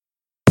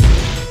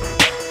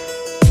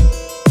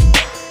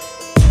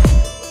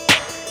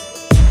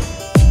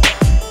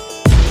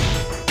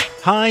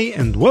Hi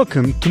and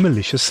welcome to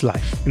Malicious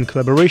Life in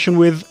collaboration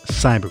with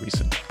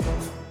Cybereason.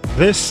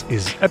 This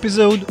is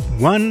episode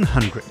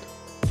 100.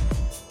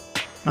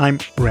 I'm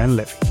Ran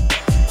Levy.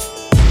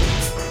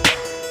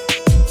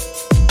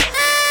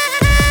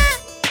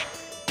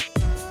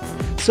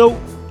 So,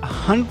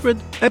 100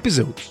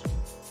 episodes.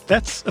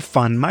 That's a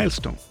fun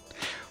milestone.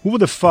 Who would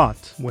have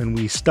thought when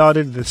we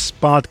started this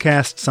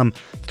podcast some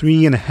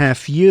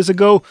 3.5 years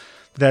ago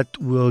that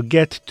we'll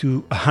get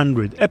to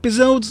 100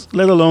 episodes,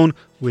 let alone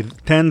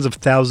with tens of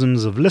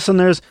thousands of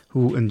listeners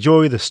who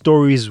enjoy the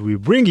stories we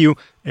bring you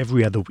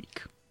every other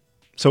week.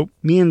 So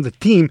me and the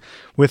team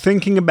were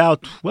thinking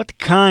about what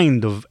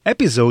kind of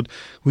episode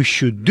we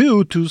should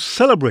do to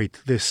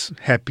celebrate this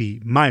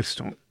happy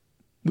milestone.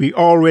 We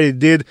already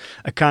did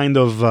a kind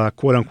of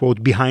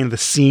quote-unquote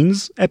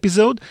behind-the-scenes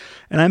episode,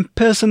 and I'm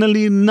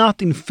personally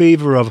not in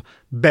favor of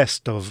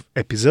best of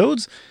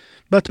episodes,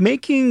 but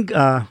making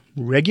a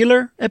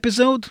regular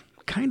episode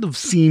kind of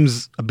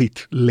seems a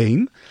bit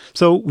lame,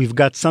 so we've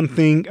got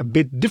something a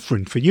bit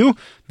different for you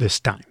this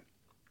time.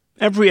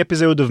 Every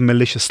episode of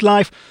Malicious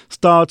Life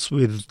starts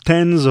with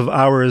tens of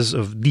hours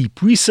of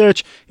deep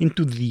research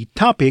into the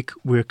topic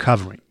we're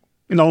covering.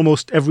 In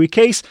almost every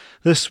case,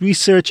 this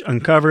research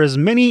uncovers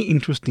many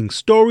interesting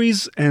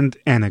stories and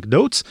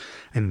anecdotes,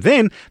 and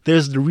then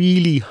there's the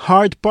really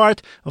hard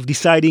part of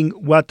deciding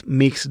what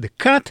makes the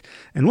cut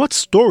and what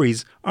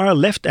stories are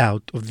left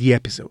out of the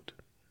episode.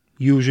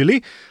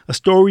 Usually, a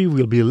story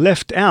will be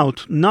left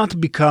out not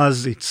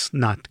because it's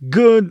not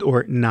good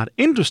or not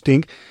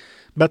interesting,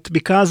 but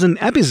because an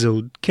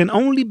episode can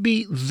only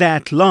be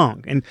that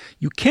long, and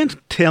you can't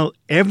tell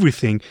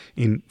everything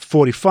in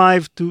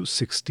 45 to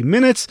 60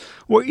 minutes,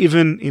 or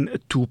even in a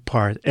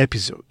 2-part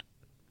episode.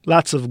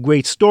 Lots of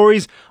great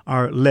stories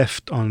are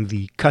left on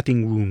the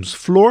cutting room's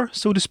floor,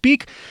 so to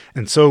speak,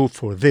 and so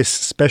for this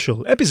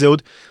special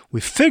episode,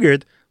 we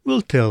figured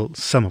we'll tell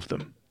some of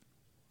them.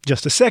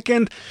 Just a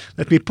second,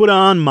 let me put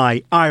on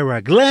my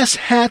Ira Glass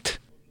hat.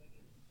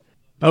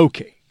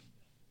 Okay,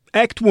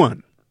 Act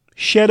 1.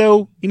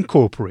 Shadow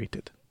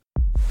Incorporated.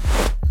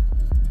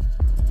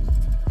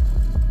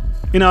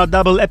 In our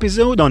double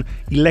episode on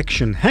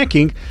election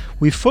hacking,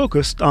 we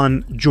focused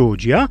on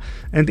Georgia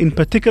and in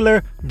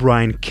particular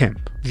Brian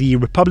Kemp, the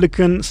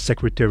Republican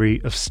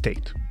Secretary of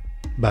State.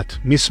 But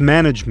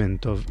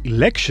mismanagement of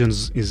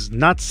elections is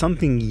not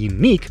something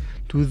unique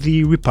to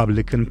the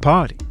Republican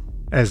Party,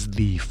 as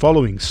the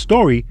following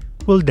story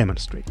will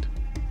demonstrate.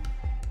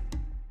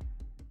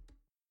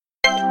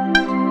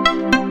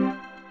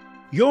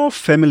 Your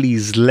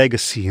family's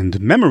legacy and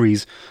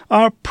memories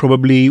are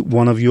probably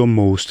one of your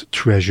most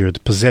treasured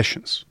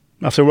possessions.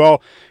 After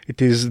all, it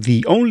is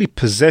the only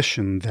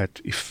possession that,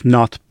 if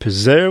not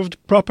preserved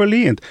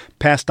properly and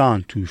passed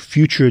on to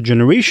future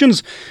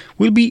generations,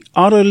 will be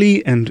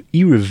utterly and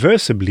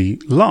irreversibly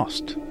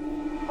lost.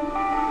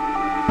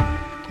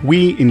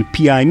 We in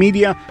PI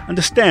Media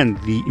understand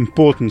the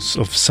importance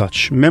of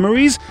such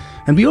memories,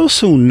 and we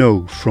also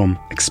know from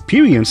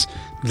experience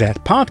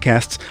that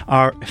podcasts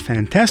are a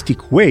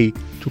fantastic way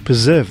to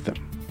preserve them.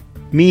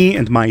 Me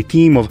and my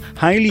team of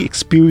highly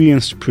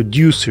experienced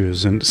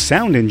producers and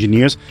sound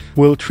engineers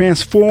will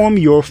transform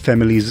your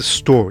family's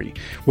story,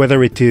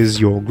 whether it is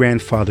your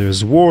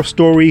grandfather's war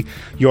story,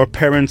 your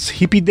parents'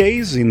 hippie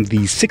days in the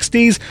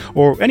 60s,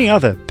 or any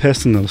other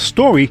personal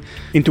story,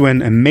 into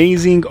an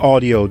amazing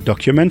audio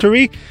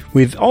documentary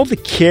with all the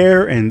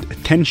care and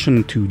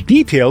attention to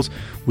details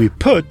we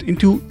put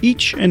into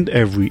each and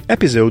every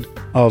episode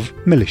of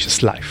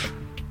Malicious Life.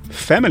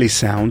 Family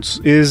Sounds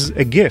is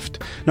a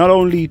gift, not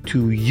only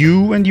to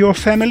you and your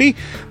family,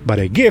 but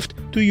a gift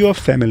to your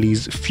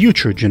family's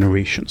future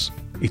generations.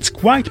 It's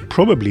quite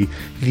probably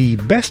the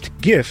best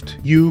gift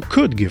you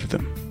could give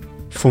them.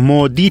 For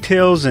more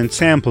details and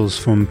samples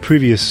from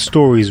previous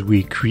stories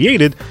we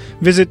created,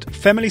 visit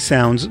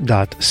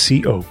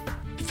familysounds.co.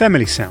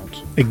 Family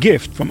Sounds, a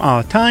gift from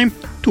our time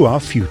to our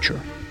future.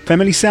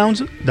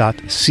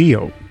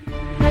 familysounds.co.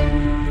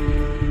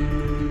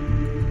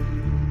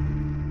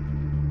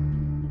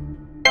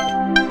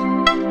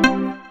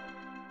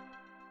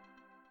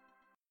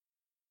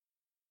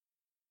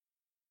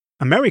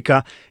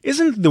 America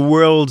isn't the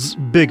world's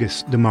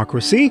biggest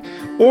democracy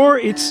or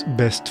its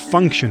best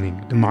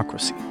functioning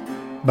democracy.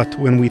 But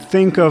when we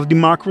think of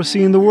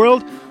democracy in the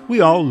world,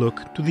 we all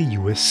look to the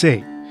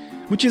USA,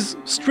 which is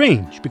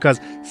strange because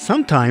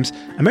sometimes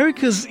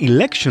America's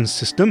election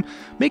system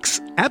makes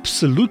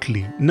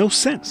absolutely no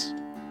sense.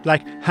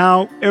 Like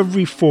how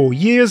every 4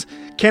 years,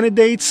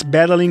 candidates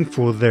battling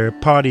for their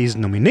party's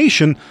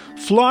nomination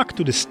flock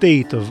to the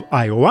state of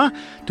Iowa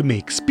to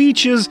make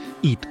speeches,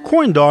 eat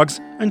corn dogs,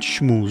 and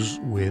schmooze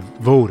with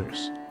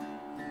voters.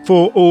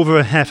 For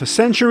over half a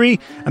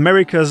century,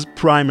 America's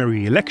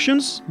primary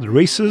elections, the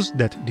races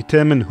that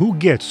determine who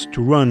gets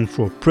to run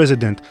for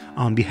president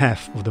on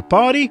behalf of the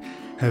party,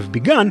 have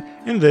begun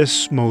in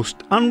this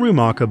most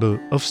unremarkable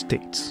of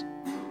states.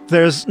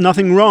 There's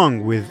nothing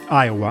wrong with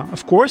Iowa,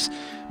 of course,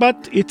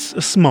 but it's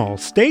a small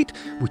state,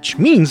 which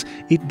means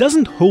it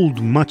doesn't hold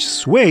much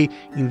sway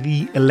in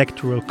the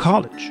Electoral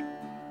College.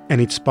 and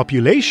its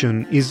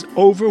population is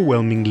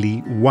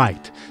overwhelmingly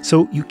white,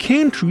 so you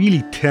can't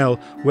really tell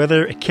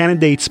whether a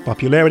candidate's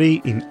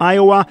popularity in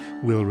Iowa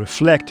will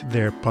reflect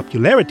their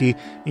popularity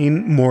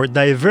in more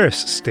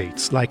diverse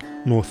states like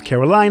North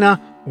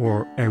Carolina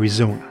or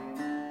Arizona.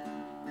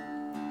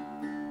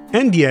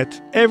 And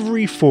yet,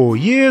 every 4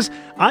 years,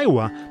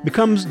 Iowa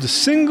becomes the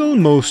single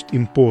most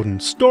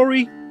important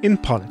story in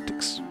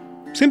politics.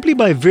 Simply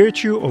by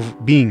virtue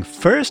of being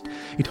first,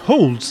 it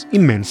holds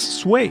immense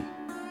sway.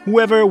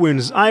 Whoever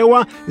wins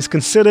Iowa is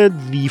considered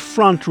the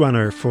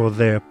frontrunner for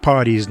their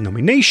party's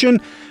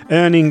nomination,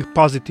 earning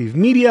positive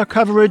media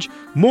coverage,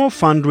 more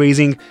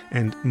fundraising,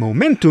 and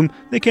momentum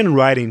they can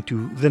ride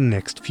into the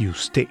next few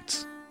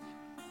states.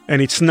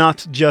 And it's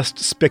not just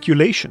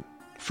speculation.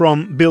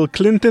 From Bill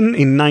Clinton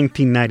in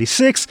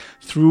 1996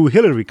 through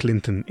Hillary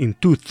Clinton in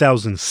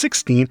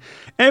 2016,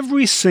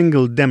 every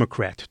single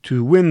Democrat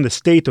to win the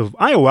state of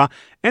Iowa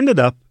ended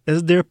up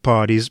as their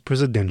party's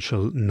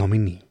presidential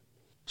nominee.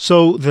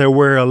 So there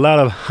were a lot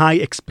of high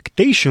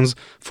expectations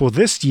for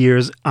this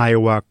year's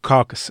Iowa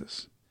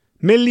caucuses.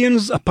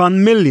 Millions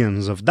upon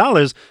millions of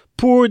dollars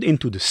poured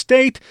into the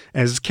state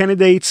as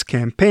candidates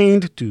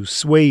campaigned to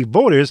sway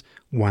voters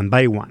one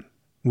by one.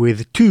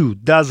 With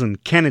 24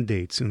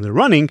 candidates in the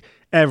running,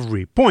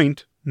 every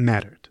point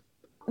mattered.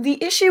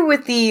 The issue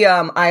with the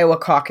Iowa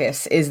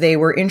caucus is they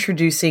were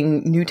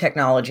introducing new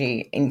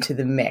technology into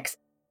the mix.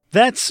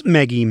 That's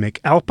Maggie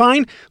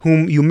McAlpine,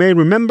 whom you may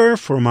remember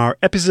from our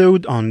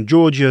episode on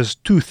Georgia's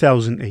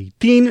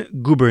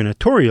 2018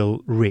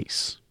 gubernatorial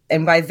race.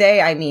 And by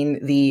they, I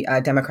mean the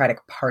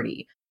Democratic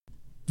Party.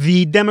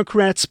 The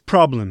Democrats'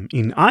 problem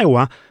in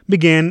Iowa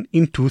began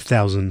in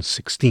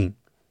 2016.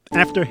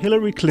 After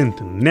Hillary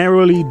Clinton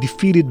narrowly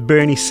defeated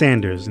Bernie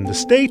Sanders in the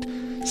state,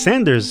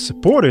 Sanders'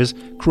 supporters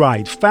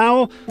cried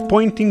foul,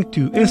 pointing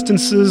to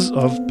instances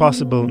of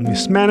possible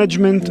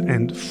mismanagement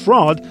and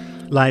fraud,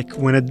 like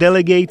when a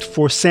delegate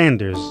for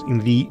Sanders in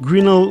the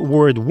Grinnell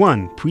Ward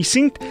 1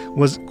 precinct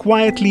was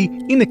quietly,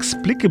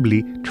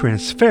 inexplicably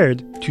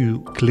transferred to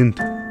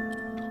Clinton.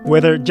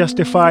 Whether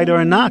justified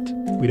or not,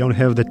 we don't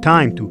have the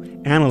time to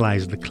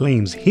analyze the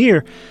claims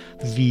here.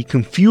 The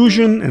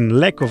confusion and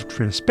lack of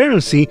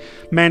transparency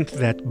meant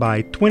that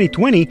by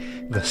 2020,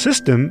 the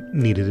system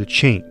needed a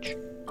change.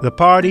 The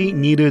party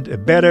needed a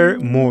better,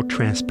 more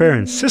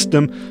transparent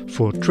system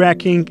for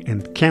tracking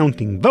and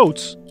counting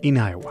votes in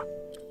Iowa.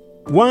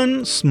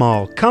 One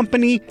small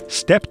company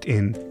stepped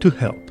in to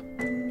help.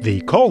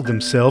 They called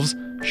themselves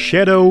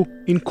Shadow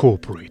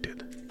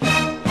Incorporated.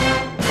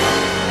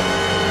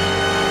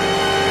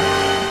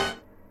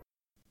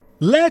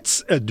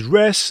 Let's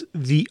address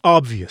the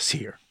obvious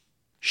here.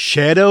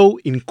 Shadow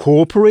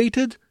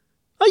Incorporated?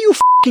 Are you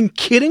f***ing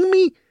kidding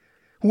me?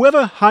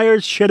 Whoever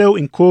hired Shadow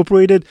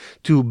Incorporated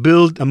to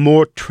build a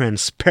more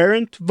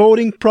transparent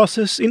voting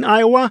process in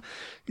Iowa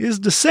is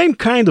the same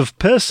kind of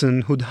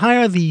person who'd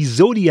hire the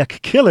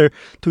Zodiac Killer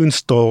to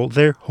install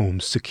their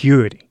home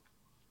security.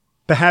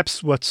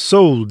 Perhaps what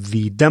sold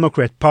the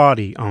Democrat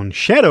Party on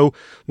Shadow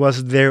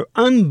was their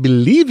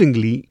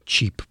unbelievingly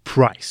cheap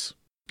price.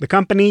 The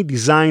company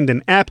designed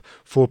an app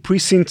for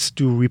precincts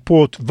to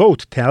report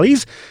vote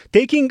tallies,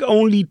 taking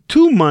only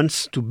 2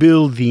 months to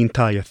build the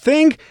entire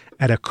thing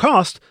at a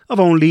cost of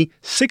only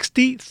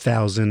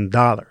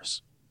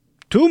 $60,000.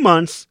 2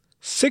 months,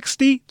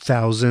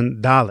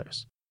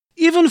 $60,000.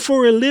 Even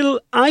for a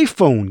little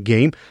iPhone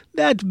game,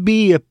 that'd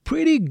be a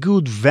pretty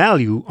good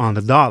value on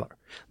the dollar.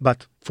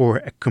 But for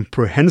a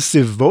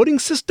comprehensive voting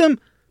system,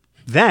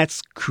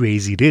 that's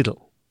crazy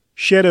little.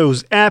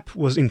 Shadow's app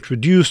was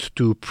introduced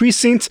to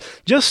precincts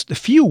just a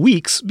few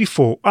weeks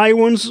before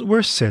Iowans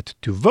were set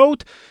to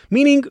vote,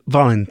 meaning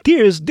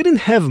volunteers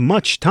didn't have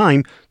much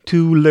time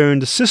to learn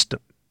the system.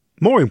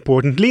 More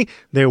importantly,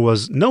 there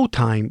was no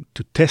time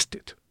to test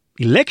it.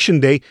 Election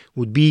day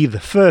would be the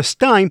first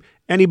time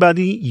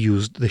anybody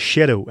used the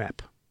Shadow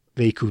app.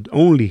 They could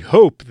only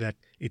hope that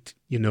it,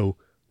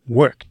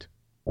 worked.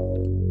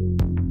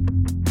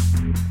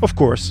 Of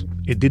course,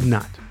 it did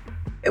not.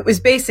 It was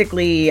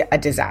basically a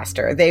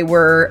disaster. They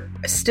were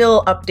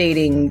still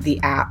updating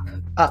the app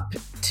up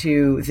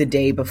to the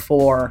day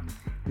before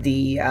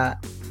the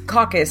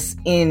caucus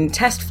in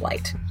test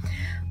flight.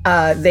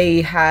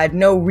 They had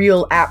no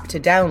real app to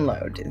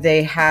download.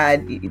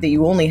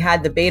 You only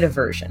had the beta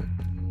version.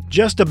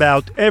 Just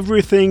about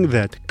everything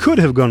that could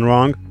have gone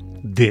wrong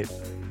did.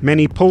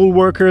 Many poll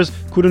workers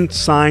couldn't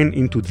sign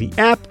into the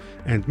app,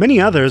 and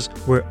many others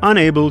were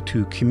unable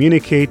to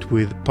communicate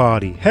with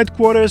party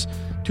headquarters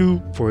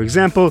to, for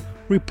example,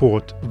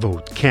 report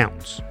vote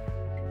counts.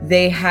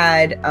 They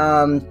had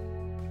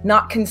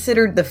not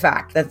considered the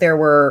fact that there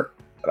were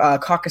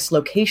caucus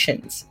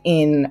locations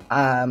in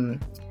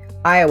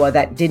Iowa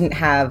that didn't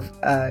have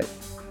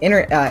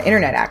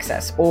internet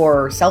access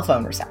or cell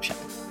phone reception.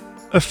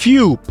 A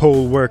few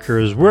poll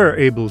workers were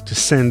able to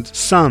send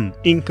some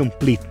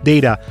incomplete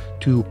data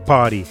to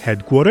party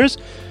headquarters,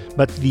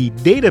 but the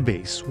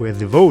database where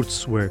the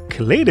votes were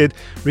collated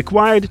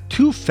required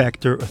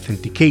two-factor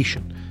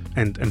authentication,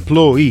 and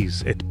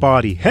employees at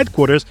party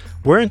headquarters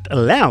weren't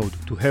allowed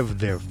to have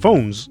their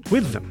phones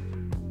with them.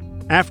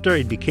 After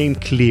it became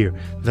clear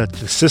that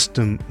the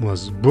system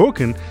was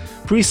broken,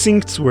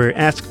 precincts were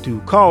asked to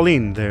call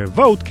in their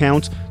vote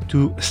counts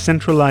to a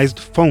centralized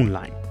phone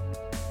line.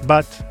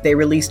 But they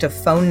released a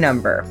phone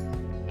number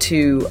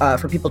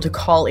for people to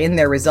call in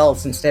their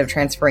results instead of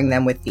transferring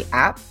them with the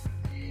app.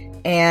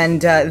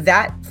 And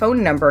that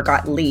phone number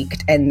got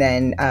leaked and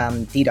then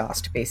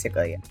DDoSed,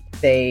 basically.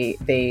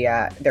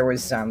 There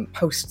was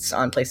posts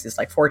on places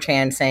like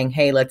 4chan saying,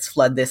 hey, let's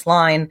flood this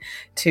line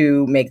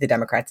to make the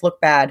Democrats look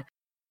bad.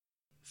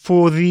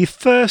 For the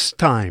first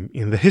time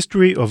in the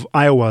history of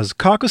Iowa's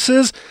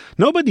caucuses,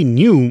 nobody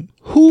knew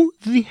who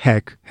the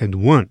heck had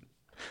won.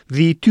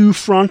 The two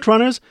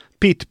frontrunners,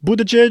 Pete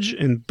Buttigieg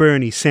and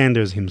Bernie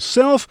Sanders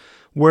himself,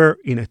 were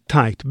in a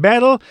tight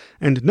battle,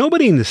 and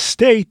nobody in the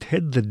state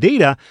had the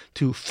data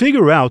to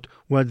figure out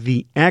what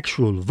the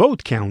actual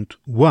vote count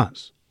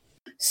was.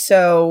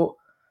 So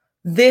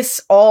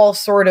this all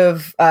sort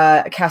of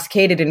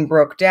cascaded and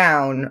broke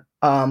down,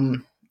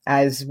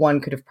 as one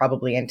could have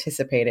probably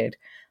anticipated,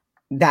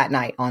 that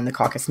night on the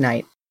caucus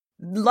night.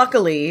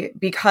 Luckily,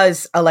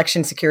 because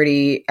election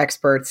security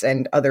experts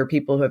and other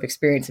people who have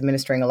experience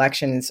administering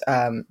elections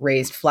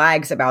raised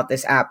flags about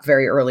this app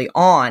very early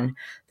on,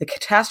 the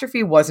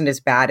catastrophe wasn't as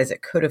bad as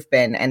it could have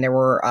been, and there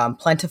were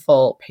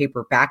plentiful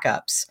paper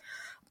backups.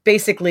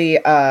 Basically,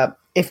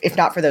 if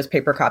not for those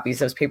paper copies,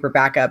 those paper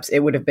backups, it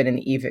would have been an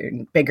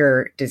even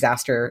bigger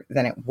disaster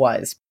than it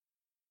was.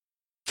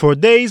 For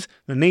days,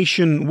 the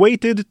nation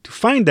waited to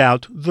find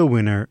out the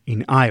winner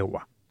in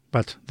Iowa.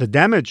 But the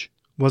damage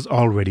was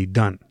already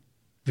done.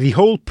 The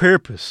whole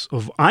purpose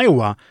of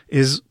Iowa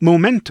is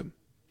momentum.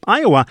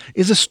 Iowa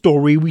is a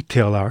story we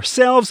tell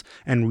ourselves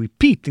and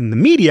repeat in the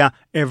media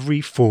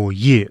every 4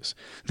 years,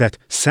 that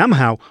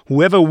somehow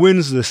whoever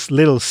wins this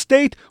little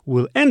state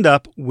will end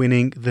up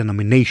winning the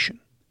nomination.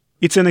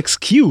 It's an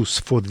excuse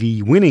for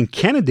the winning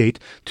candidate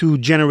to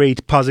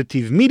generate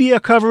positive media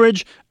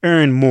coverage,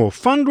 earn more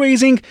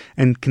fundraising,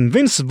 and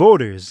convince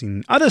voters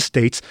in other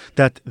states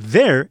that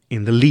they're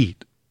in the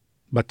lead.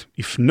 But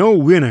if no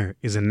winner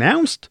is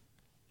announced,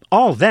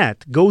 all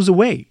that goes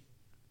away.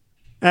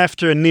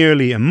 After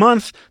nearly a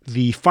month,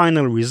 the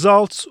final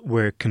results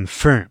were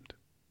confirmed.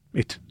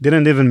 It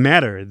didn't even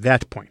matter at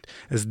that point,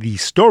 as the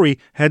story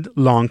had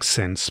long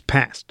since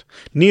passed.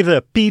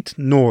 Neither Pete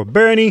nor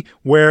Bernie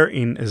were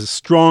in as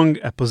strong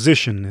a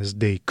position as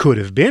they could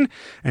have been,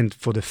 and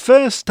for the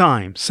first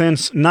time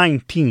since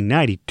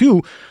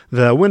 1992,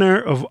 the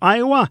winner of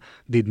Iowa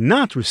did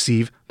not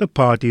receive the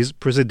party's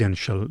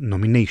presidential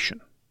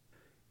nomination.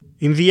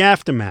 In the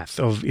aftermath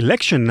of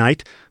election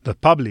night, the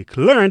public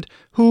learned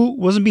who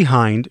was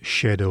behind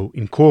Shadow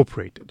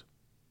Incorporated.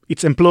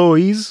 Its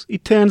employees,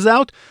 it turns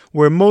out,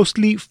 were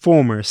mostly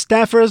former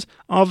staffers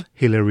of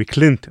Hillary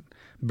Clinton,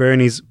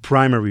 Bernie's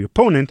primary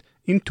opponent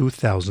in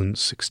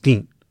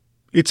 2016.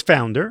 Its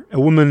founder,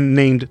 a woman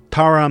named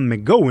Tara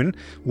McGowan,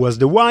 was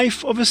the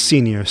wife of a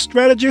senior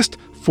strategist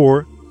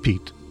for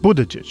Pete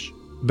Buttigieg,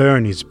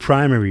 Bernie's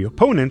primary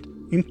opponent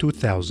in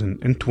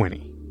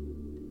 2020.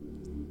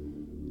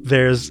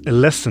 There's a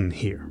lesson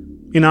here.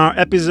 In our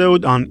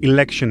episode on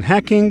election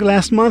hacking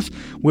last month,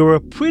 we were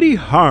pretty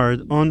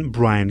hard on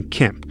Brian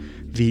Kemp,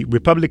 the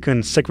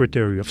Republican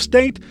Secretary of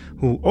State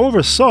who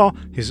oversaw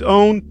his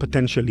own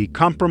potentially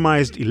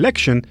compromised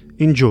election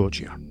in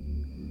Georgia.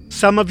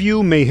 Some of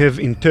you may have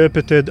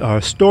interpreted our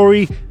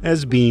story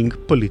as being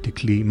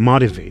politically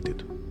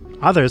motivated.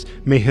 Others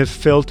may have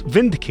felt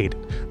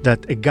vindicated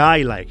that a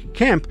guy like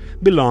Kemp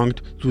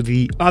belonged to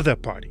the other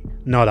party,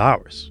 not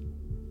ours.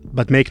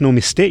 But make no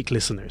mistake,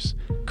 listeners,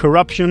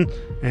 corruption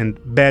and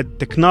bad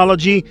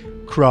technology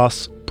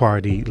cross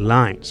party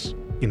lines.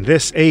 In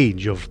this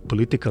age of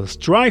political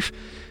strife,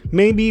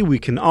 maybe we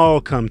can all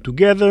come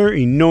together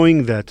in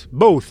knowing that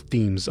both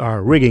teams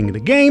are rigging the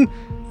game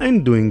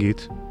and doing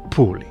it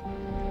poorly.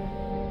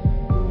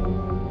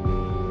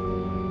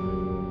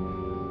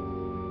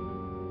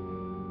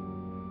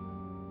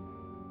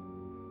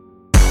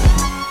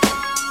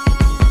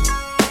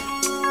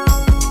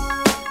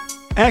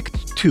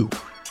 Act 2.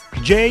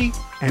 J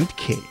and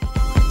K.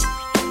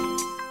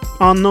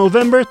 On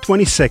November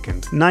 22,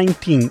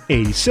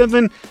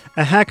 1987,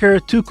 a hacker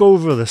took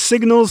over the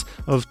signals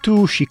of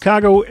two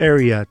Chicago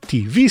area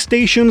TV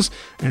stations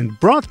and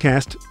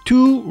broadcast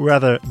two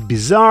rather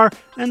bizarre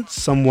and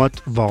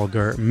somewhat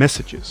vulgar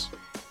messages.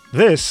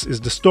 This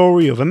is the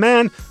story of a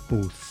man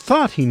who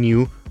thought he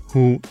knew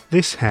who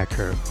this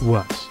hacker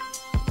was.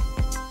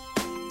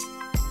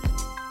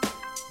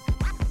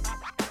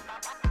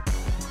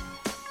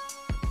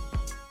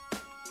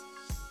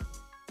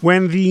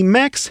 When the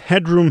Max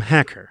Headroom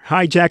hacker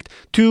hijacked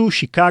two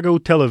Chicago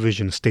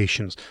television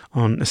stations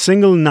on a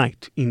single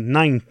night in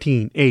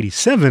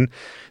 1987,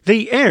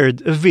 they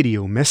aired a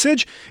video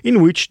message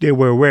in which they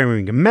were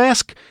wearing a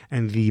mask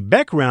and the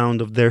background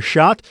of their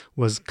shot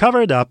was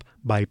covered up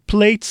by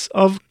plates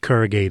of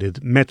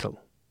corrugated metal.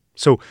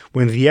 So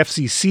when the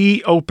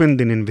FCC opened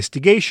an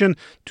investigation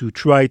to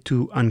try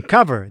to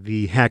uncover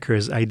the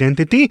hacker's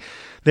identity,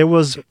 there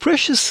was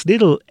precious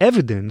little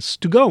evidence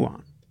to go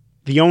on.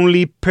 The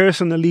only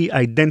personally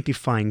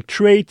identifying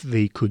trait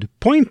they could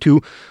point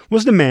to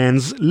was the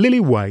man's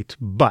lily-white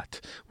butt,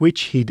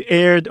 which he'd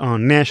aired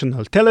on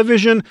national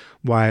television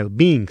while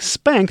being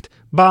spanked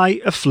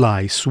by a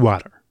fly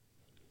swatter.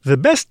 The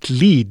best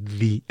lead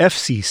the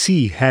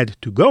FCC had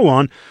to go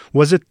on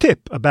was a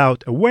tip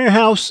about a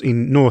warehouse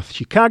in North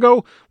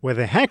Chicago where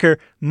the hacker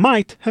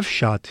might have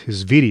shot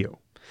his video.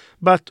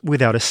 But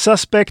without a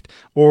suspect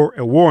or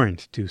a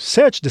warrant to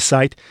search the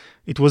site,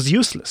 it was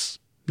useless.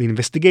 The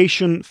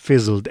investigation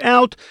fizzled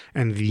out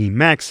and the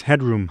Max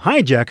Headroom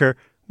hijacker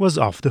was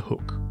off the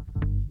hook.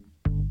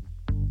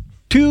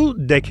 2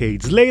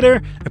 decades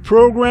later, a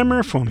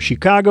programmer from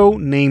Chicago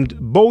named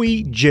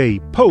Bowie J.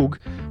 Pogue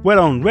went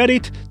on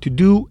Reddit to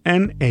do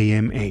an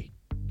AMA.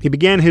 He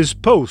began his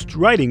post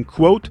writing,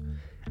 quote,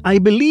 "I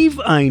believe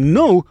I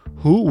know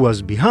who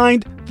was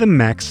behind the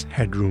Max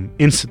Headroom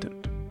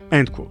incident,"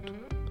 end quote.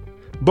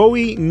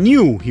 Bowie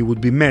knew he would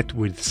be met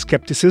with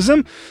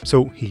skepticism,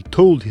 so he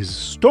told his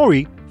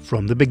story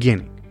from the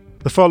beginning.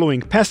 The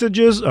following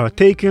passages are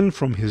taken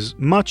from his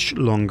much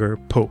longer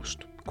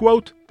post.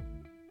 Quote,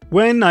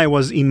 "When I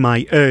was in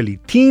my early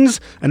teens,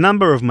 a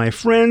number of my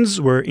friends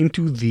were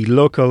into the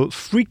local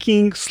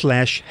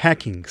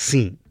freaking/hacking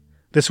scene.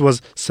 This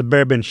was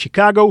suburban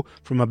Chicago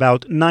from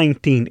about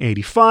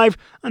 1985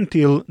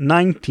 until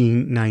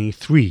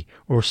 1993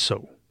 or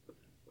so.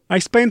 I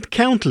spent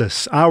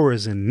countless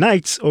hours and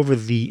nights over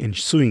the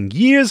ensuing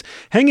years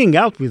hanging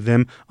out with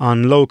them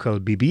on local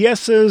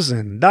BBSs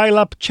and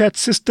dial-up chat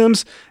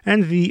systems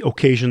and the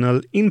occasional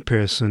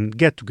in-person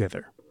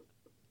get-together.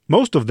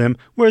 Most of them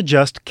were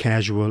just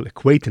casual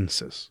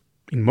acquaintances.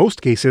 In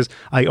most cases,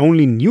 I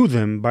only knew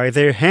them by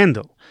their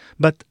handle,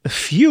 but a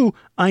few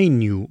I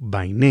knew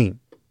by name.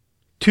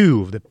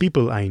 2 of the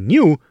people I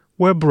knew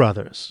were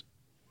brothers.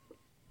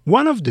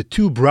 One of the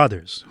 2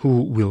 brothers,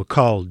 who we'll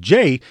call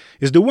Jay,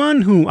 is the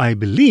one who I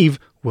believe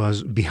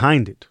was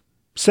behind it.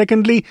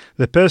 Secondly,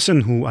 the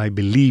person who I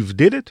believe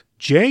did it,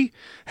 Jay,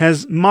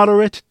 has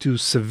moderate to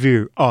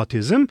severe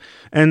autism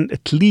and,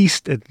 at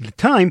least at the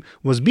time,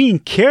 was being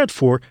cared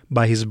for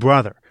by his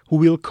brother, who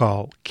we'll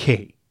call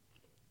K.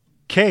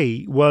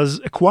 K was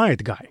a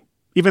quiet guy.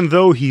 Even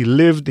though he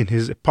lived in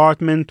his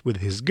apartment with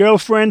his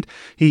girlfriend,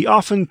 he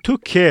often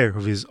took care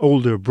of his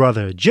older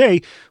brother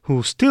Jay,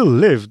 who still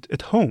lived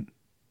at home.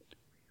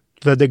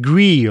 The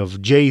degree of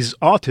Jay's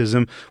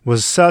autism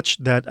was such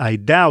that I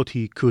doubt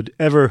he could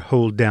ever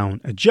hold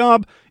down a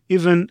job,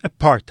 even a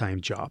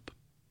part-time job.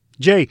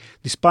 Jay,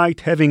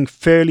 despite having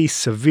fairly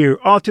severe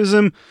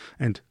autism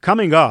and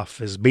coming off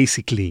as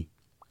basically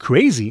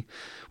crazy,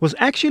 was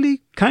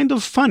actually kind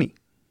of funny.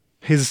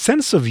 His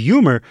sense of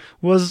humor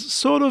was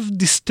sort of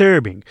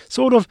disturbing,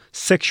 sort of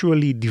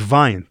sexually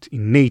deviant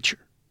in nature.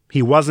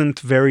 He wasn't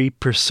very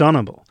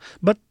personable,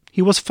 but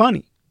he was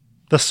funny.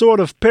 The sort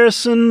of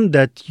person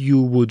that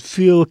you would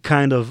feel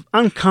kind of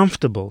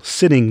uncomfortable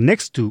sitting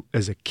next to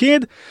as a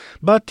kid,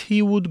 but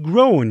he would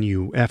grow on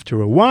you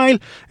after a while,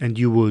 and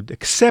you would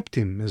accept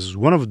him as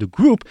one of the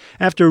group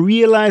after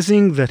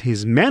realizing that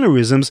his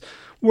mannerisms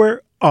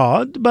were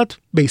odd but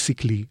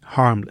basically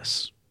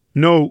harmless.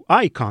 No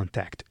eye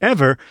contact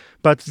ever,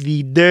 but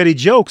the dirty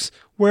jokes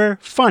were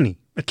funny,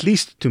 at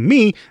least to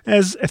me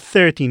as a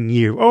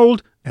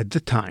 13-year-old at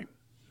the time.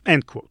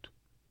 End quote.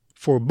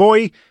 For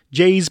Bowie,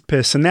 Jay's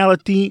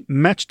personality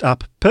matched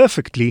up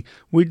perfectly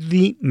with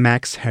the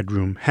Max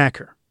Headroom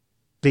hacker.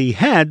 They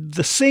had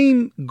the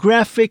same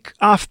graphic,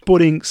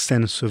 off-putting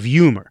sense of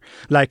humor,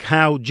 like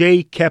how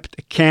Jay kept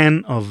a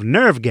can of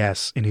nerve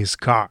gas in his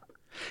car.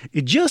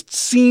 It just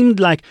seemed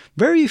like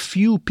very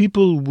few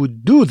people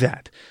would do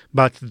that,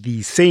 but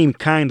the same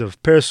kind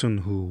of person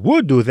who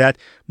would do that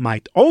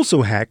might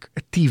also hack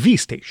a TV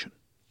station.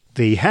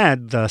 They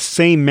had the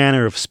same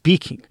manner of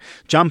speaking,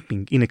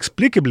 jumping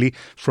inexplicably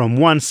from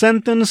one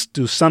sentence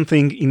to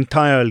something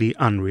entirely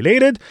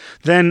unrelated,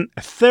 then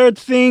a third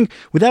thing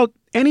without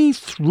any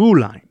through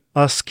line,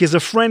 a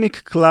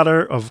schizophrenic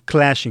clutter of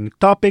clashing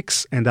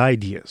topics and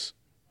ideas.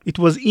 It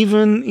was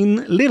even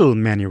in little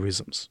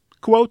mannerisms.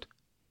 Quote,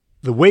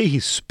 "The way he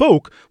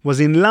spoke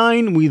was in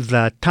line with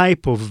the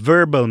type of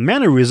verbal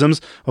mannerisms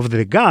of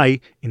the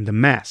guy in the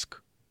mask.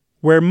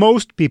 Where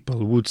most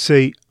people would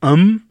say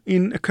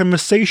in a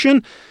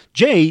conversation,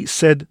 Jay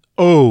said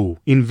oh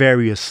in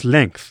various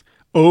lengths.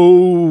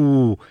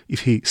 Oh,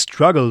 if he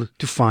struggled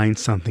to find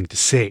something to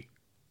say.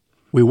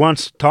 We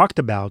once talked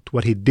about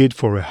what he did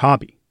for a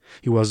hobby.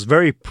 He was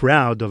very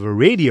proud of a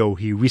radio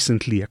he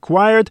recently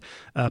acquired,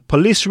 a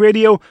police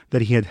radio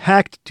that he had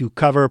hacked to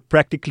cover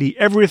practically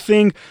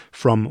everything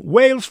from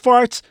whale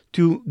farts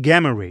to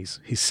gamma rays,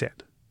 he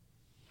said.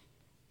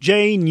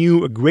 Jay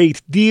knew a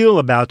great deal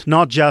about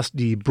not just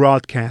the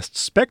broadcast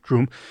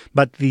spectrum,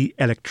 but the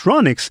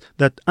electronics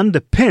that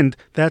underpinned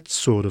that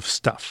sort of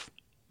stuff.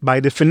 By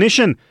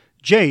definition,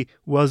 Jay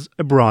was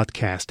a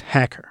broadcast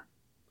hacker."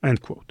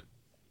 End quote.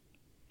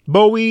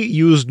 Bowie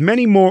used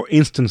many more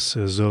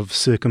instances of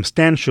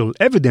circumstantial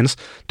evidence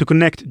to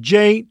connect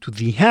Jay to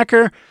the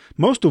hacker,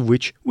 most of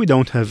which we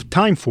don't have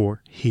time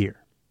for here.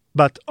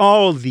 But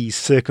all the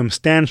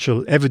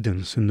circumstantial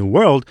evidence in the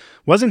world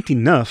wasn't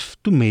enough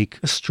to make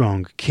a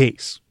strong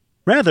case.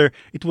 Rather,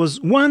 it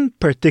was one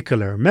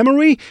particular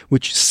memory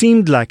which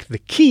seemed like the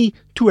key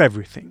to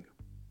everything.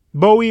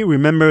 Bowie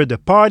remembered a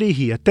party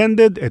he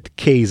attended at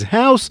Kay's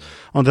house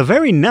on the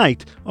very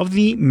night of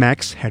the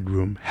Max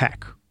Headroom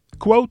hack.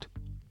 Quote,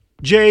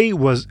 Jay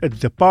was at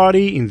the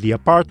party in the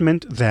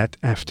apartment that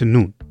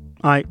afternoon.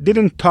 I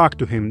didn't talk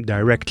to him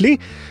directly,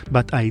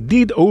 but I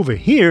did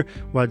overhear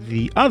what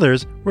the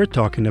others were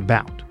talking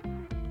about.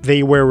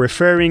 They were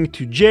referring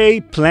to Jay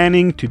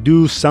planning to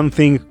do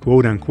something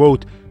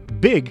quote-unquote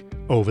big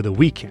over the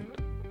weekend.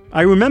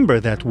 I remember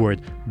that word,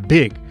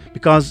 big,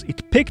 because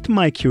it piqued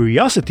my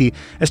curiosity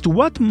as to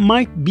what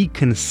might be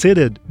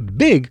considered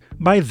big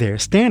by their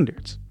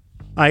standards.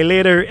 I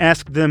later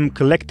asked them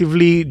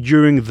collectively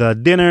during the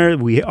dinner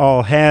we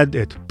all had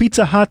at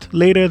Pizza Hut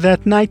later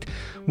that night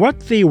what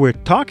they were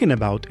talking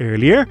about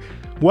earlier,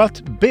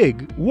 what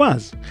big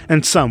was,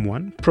 and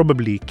someone,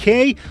 probably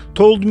Kay,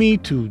 told me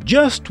to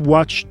just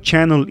watch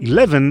Channel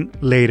 11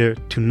 later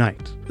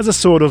tonight, as a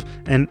sort of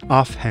an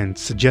offhand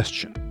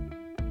suggestion.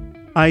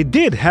 I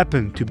did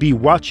happen to be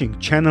watching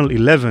Channel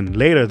 11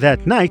 later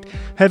that night,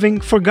 having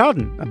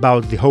forgotten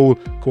about the whole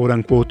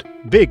quote-unquote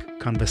big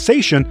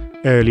conversation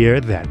earlier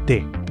that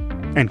day.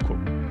 End quote.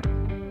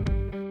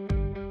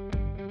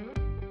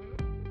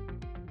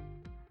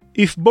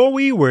 If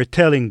Bowie were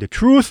telling the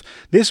truth,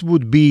 this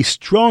would be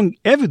strong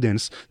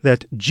evidence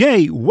that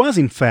Jay was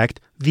in fact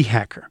the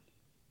hacker.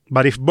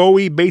 But if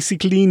Bowie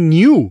basically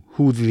knew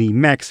who the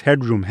Max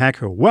Headroom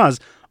hacker was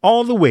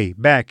all the way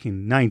back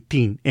in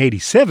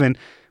 1987,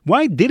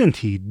 why didn't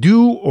he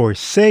do or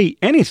say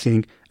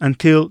anything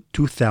until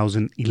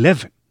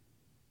 2011?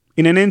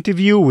 In an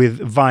interview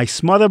with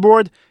Vice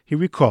Motherboard, he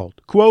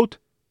recalled, quote,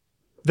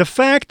 the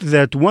fact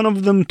that one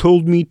of them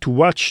told me to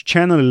watch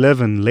Channel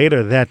 11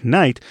 later that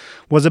night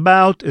was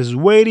about as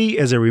weighty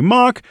as a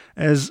remark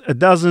as a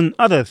dozen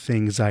other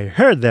things I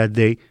heard that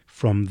day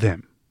from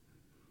them.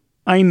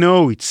 I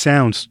know it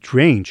sounds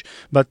strange,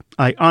 but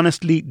I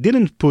honestly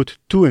didn't put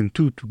two and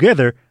two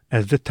together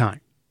at the time.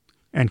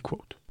 End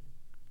quote.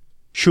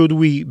 Should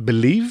we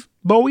believe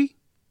Bowie?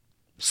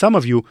 Some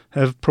of you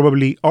have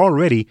probably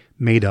already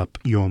made up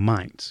your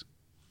minds.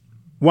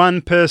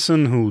 One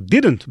person who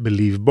didn't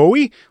believe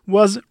Bowie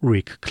was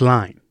Rick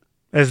Klein.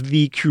 As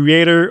the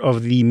curator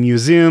of the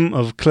Museum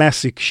of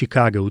Classic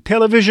Chicago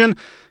Television,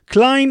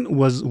 Klein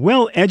was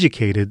well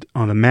educated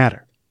on the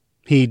matter.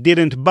 He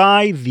didn't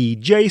buy the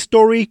Jay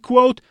story,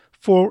 quote,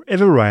 for a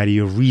variety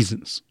of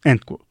reasons,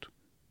 end quote.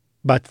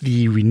 But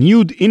the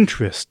renewed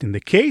interest in the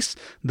case,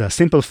 the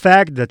simple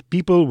fact that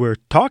people were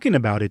talking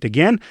about it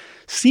again,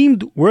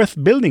 seemed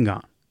worth building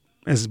on.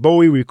 As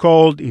Bowie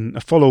recalled in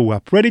a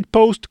follow-up Reddit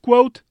post,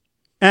 quote,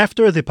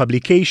 after the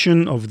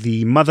publication of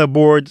the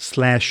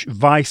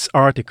Motherboard/Vice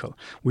article,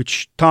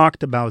 which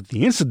talked about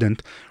the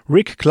incident,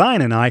 Rick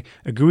Klein and I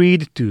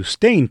agreed to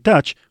stay in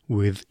touch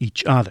with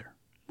each other.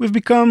 We've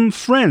become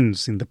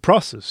friends in the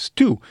process,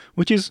 too,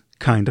 which is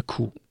kinda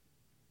cool.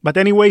 But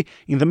anyway,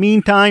 in the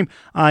meantime,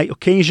 I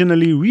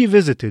occasionally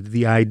revisited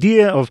the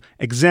idea of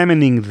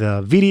examining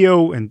the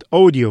video and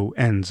audio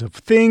ends of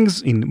things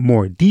in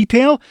more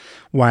detail,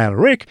 while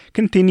Rick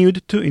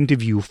continued to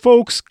interview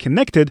folks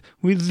connected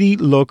with the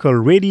local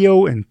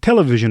radio and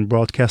television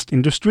broadcast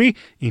industry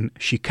in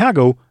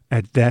Chicago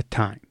at that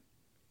time.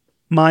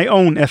 My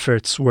own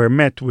efforts were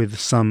met with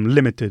some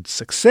limited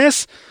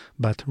success,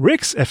 but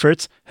Rick's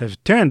efforts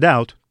have turned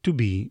out to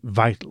be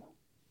vital.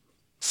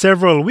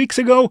 Several weeks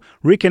ago,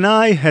 Rick and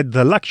I had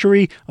the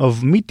luxury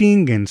of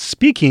meeting and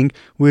speaking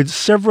with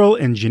several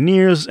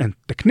engineers and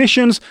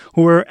technicians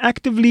who were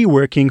actively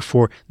working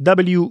for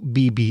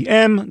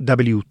WBBM,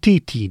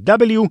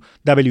 WTTW,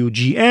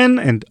 WGN,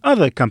 and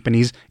other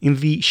companies in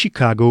the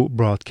Chicago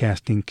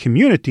broadcasting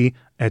community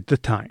at the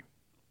time.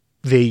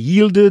 They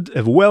yielded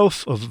a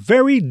wealth of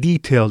very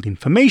detailed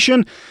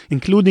information,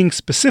 including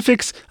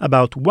specifics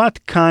about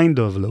what kind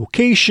of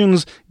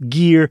locations,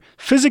 gear,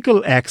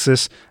 physical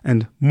access,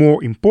 and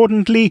more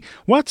importantly,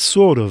 what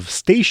sort of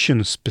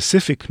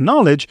station-specific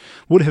knowledge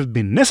would have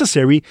been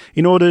necessary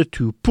in order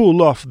to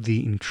pull off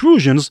the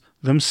intrusions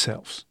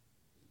themselves.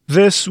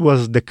 This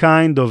was the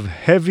kind of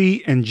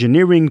heavy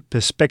engineering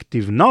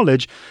perspective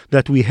knowledge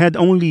that we had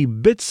only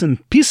bits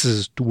and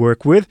pieces to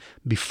work with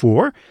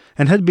before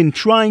and had been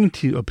trying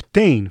to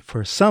obtain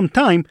for some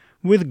time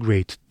with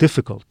great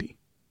difficulty.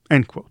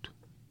 End quote.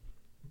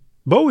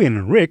 Bowie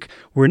and Rick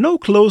were no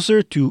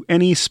closer to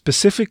any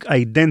specific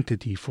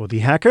identity for the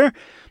hacker,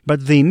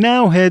 but they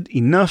now had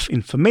enough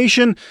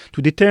information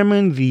to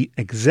determine the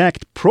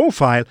exact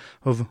profile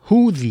of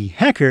who the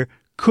hacker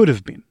could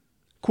have been.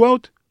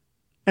 Quote,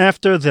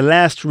 after the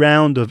last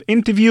round of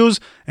interviews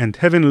and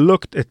having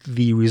looked at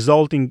the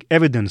resulting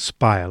evidence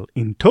pile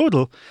in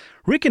total,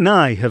 Rick and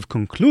I have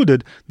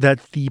concluded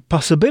that the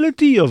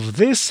possibility of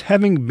this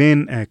having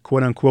been a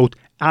quote-unquote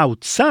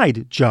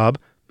outside job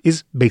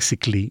is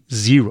basically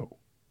zero.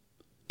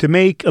 To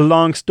make a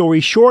long story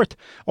short,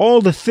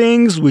 all the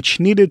things which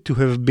needed to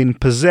have been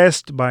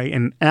possessed by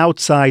an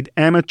outside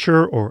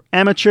amateur or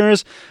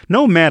amateurs,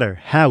 no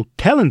matter how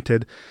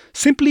talented,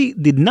 simply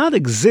did not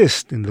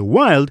exist in the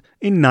wild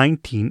in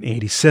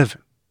 1987.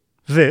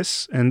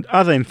 This, and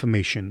other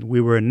information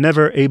we were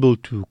never able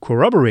to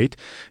corroborate,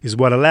 is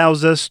what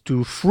allows us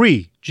to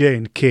free J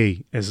and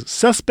K as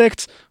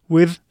suspects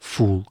with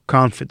full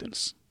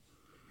confidence.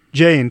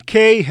 J and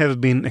K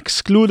have been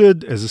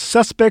excluded as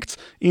suspects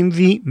in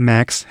the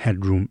Max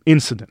Headroom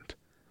incident.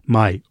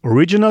 My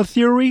original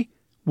theory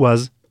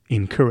was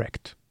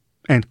incorrect."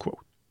 End quote.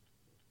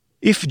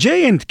 If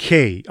J and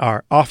K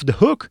are off the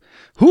hook,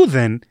 who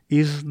then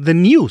is the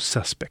new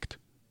suspect?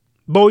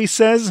 Bowie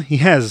says he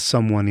has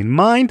someone in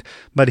mind,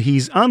 but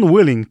he's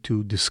unwilling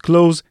to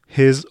disclose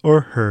his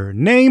or her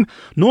name,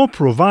 nor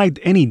provide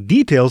any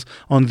details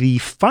on the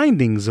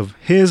findings of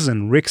his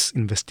and Rick's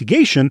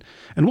investigation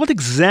and what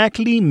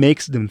exactly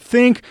makes them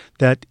think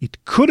that it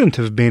couldn't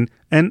have been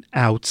an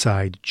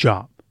outside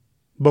job.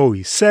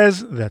 Bowie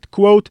says that,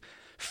 quote,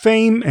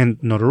 "Fame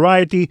and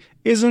notoriety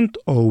isn't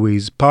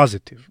always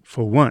positive,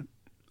 for one.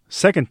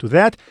 Second to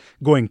that,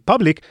 going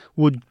public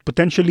would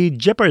potentially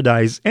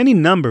jeopardize any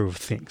number of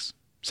things.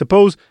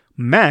 Suppose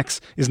Max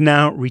is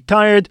now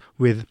retired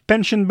with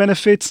pension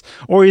benefits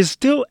or is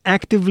still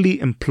actively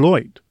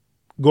employed.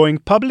 Going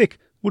public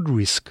would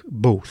risk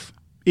both.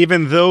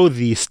 Even though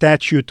the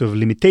statute of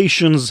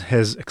limitations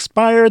has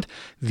expired,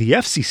 the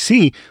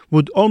FCC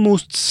would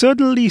almost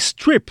certainly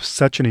strip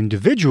such an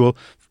individual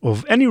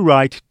of any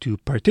right to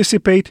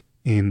participate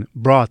in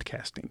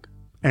broadcasting."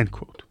 End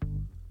quote.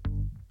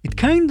 It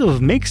kind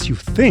of makes you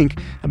think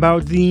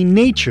about the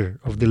nature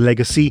of the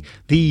legacy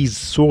these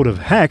sort of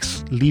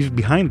hacks leave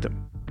behind them.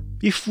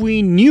 If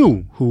we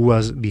knew who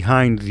was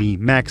behind the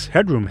Max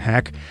Headroom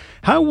hack,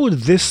 how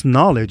would this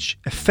knowledge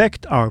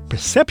affect our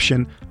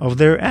perception of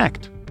their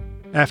act?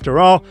 After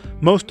all,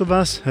 most of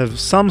us have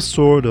some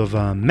sort of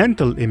a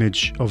mental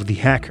image of the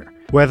hacker,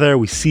 whether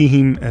we see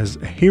him as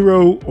a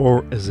hero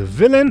or as a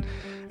villain,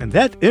 and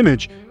that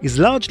image is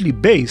largely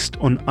based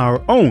on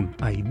our own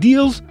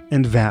ideals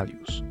and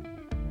values.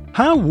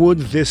 How would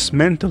this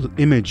mental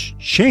image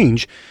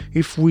change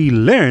if we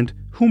learned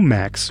who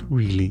Max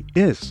really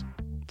is?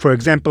 For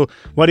example,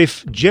 what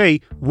if Jay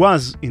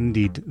was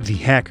indeed the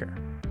hacker?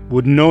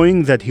 Would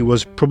knowing that he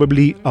was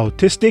probably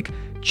autistic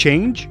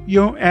change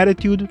your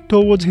attitude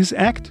towards his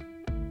act?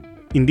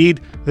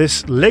 Indeed,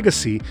 this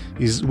legacy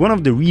is one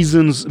of the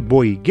reasons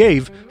Bowie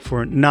gave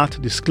for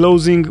not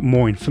disclosing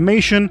more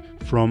information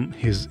from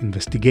his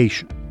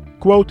investigation.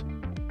 Quote,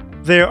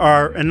 "There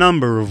are a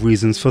number of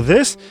reasons for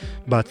this,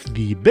 but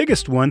the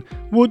biggest one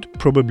would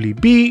probably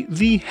be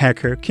the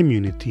hacker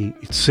community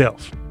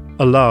itself,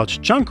 a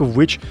large chunk of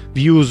which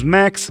views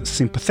Max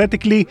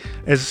sympathetically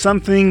as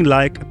something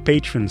like a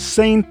patron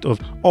saint of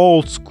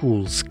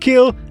old-school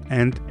skill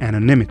and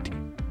anonymity.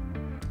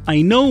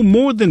 I know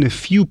more than a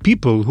few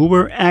people who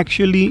were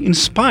actually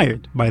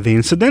inspired by the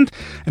incident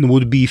and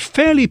would be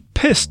fairly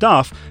pissed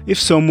off if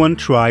someone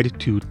tried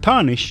to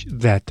tarnish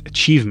that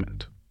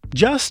achievement.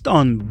 Just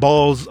on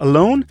balls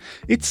alone,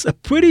 it's a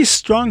pretty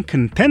strong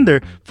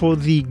contender for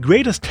the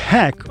greatest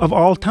hack of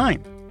all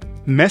time.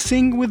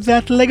 Messing with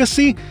that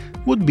legacy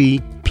would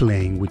be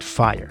playing with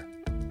fire."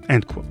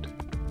 End quote.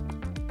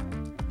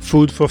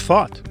 Food for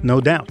thought, no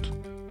doubt.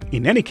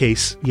 In any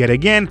case, yet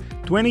again,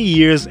 20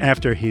 years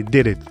after he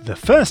did it the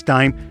first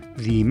time,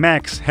 the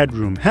Max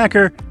Headroom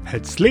hacker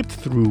had slipped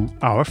through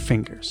our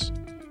fingers.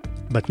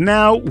 But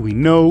now we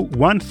know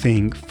one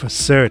thing for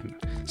certain,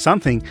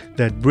 something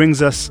that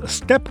brings us a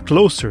step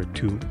closer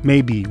to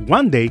maybe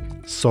one day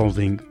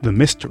solving the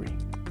mystery.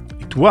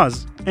 It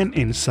was an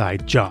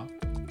inside job.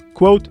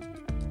 Quote,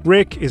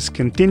 "Rick is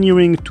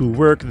continuing to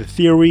work the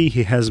theory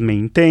he has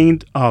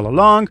maintained all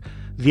along,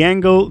 the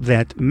angle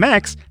that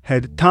Max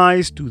had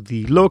ties to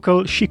the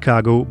local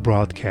Chicago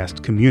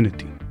broadcast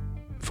community.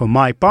 For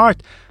my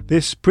part,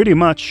 this pretty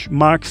much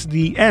marks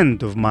the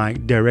end of my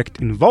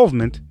direct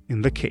involvement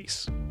in the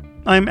case.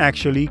 I'm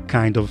actually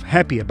kind of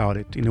happy about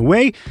it in a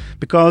way,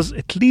 because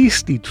at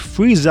least it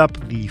frees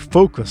up the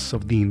focus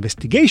of the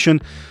investigation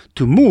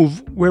to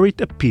move where it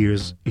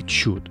appears it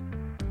should.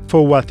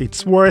 For what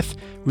it's worth,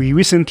 we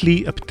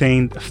recently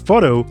obtained a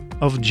photo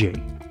of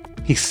Jay.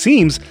 He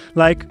seems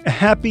like a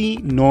happy,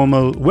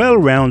 normal,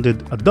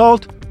 well-rounded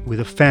adult with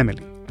a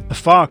family. A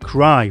far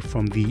cry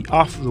from the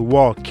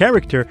off-the-wall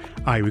character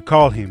I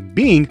recall him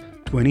being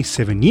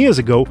 27 years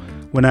ago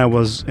when I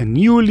was a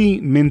newly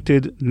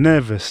minted,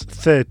 nervous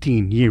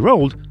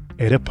 13-year-old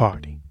at a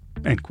party."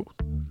 End quote.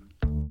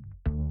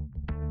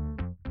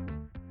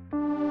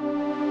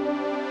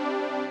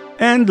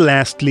 And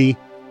lastly,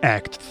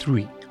 Act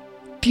 3,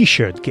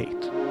 T-Shirt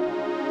Gate.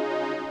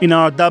 In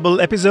our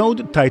double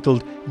episode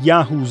titled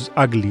Yahoo's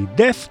Ugly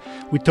Death,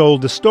 we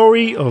told the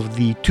story of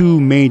the two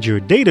major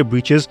data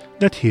breaches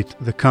that hit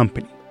the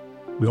company.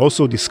 We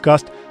also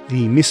discussed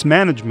the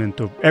mismanagement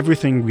of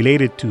everything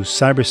related to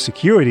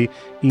cybersecurity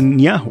in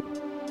Yahoo.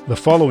 The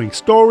following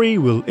story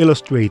will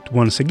illustrate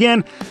once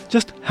again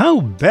just how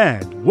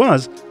bad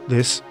was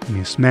this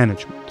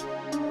mismanagement.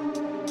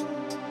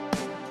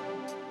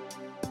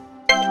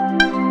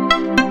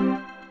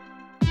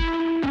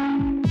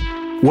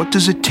 What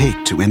does it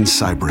take to end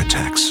cyber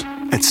attacks?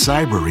 At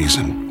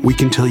Cybereason, we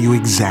can tell you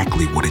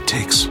exactly what it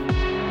takes.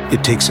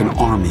 It takes an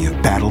army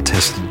of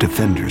battle-tested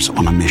defenders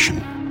on a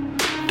mission.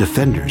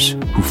 Defenders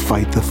who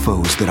fight the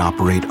foes that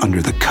operate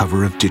under the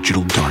cover of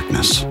digital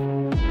darkness.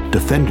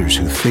 Defenders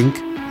who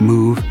think,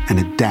 move, and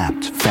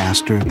adapt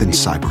faster than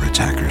cyber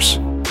attackers.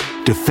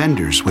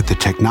 Defenders with the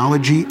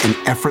technology and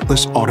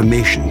effortless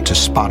automation to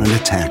spot an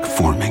attack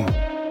forming.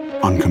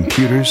 On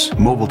computers,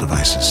 mobile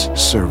devices,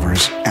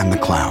 servers, and the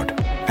cloud,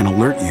 and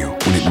alert you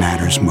when it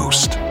matters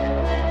most.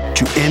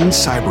 To end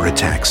cyber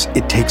attacks,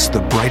 it takes the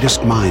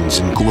brightest minds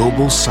in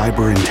global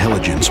cyber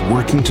intelligence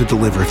working to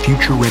deliver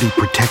future-ready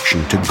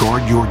protection to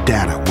guard your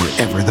data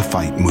wherever the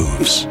fight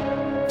moves.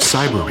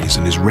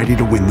 Cybereason is ready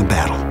to win the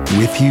battle,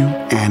 with you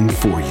and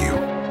for you.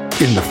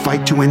 In the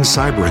fight to end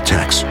cyber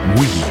attacks,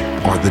 we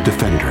are the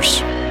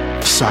defenders.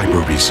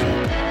 Cybereason.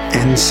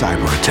 End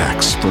cyber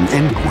attacks from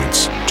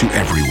endpoints to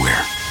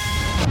everywhere.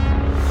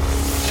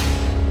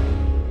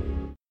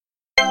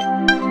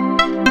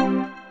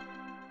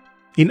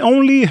 In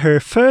only her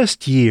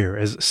first year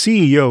as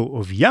CEO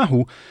of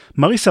Yahoo,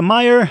 Marissa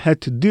Mayer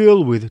had to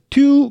deal with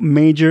two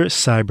major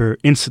cyber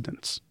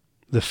incidents.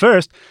 The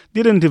first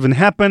didn't even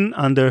happen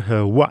under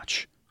her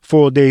watch.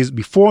 4 days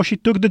before she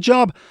took the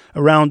job,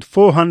 around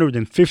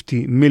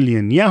 450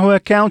 million Yahoo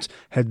accounts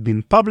had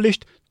been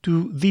published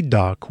to the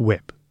dark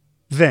web.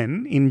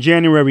 Then, in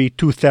January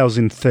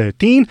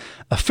 2013,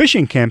 a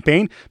phishing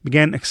campaign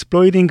began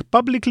exploiting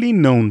publicly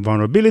known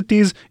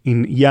vulnerabilities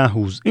in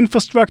Yahoo's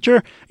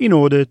infrastructure in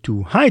order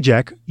to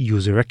hijack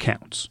user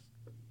accounts.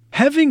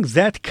 Having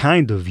that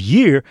kind of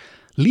year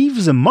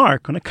leaves a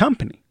mark on a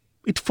company.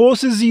 It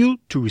forces you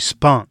to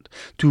respond,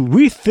 to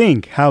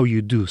rethink how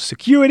you do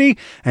security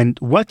and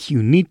what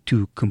you need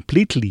to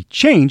completely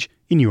change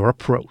in your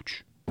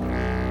approach.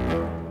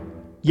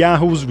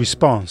 Yahoo's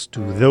response to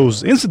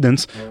those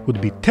incidents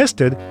would be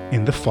tested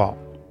in the fall.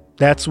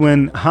 That's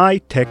when High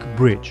Tech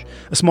Bridge,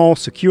 a small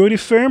security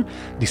firm,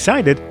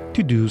 decided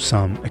to do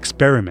some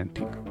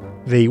experimenting.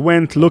 They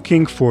went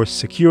looking for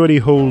security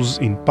holes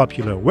in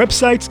popular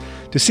websites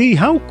to see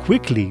how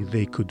quickly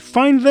they could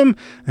find them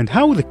and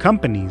how the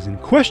companies in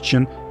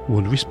question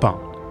would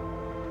respond.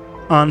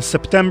 On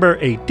September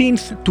 18,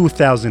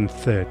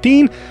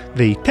 2013,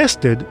 they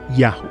tested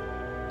Yahoo.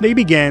 They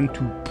began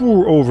to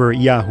pore over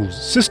Yahoo's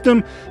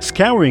system,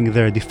 scouring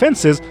their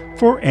defenses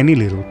for any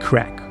little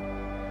crack.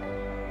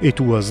 It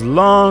was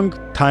long,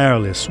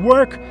 tireless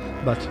work,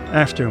 but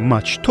after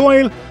much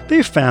toil,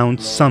 they found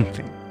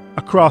something: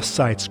 a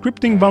cross-site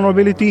scripting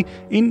vulnerability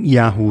in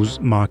Yahoo's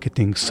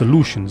marketing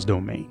solutions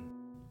domain.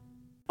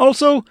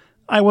 Also,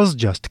 I was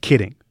just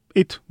kidding.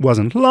 It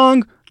wasn't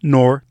long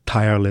nor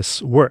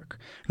tireless work.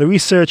 The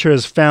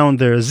researchers found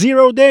their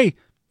 0 day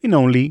in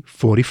only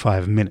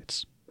 45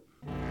 minutes.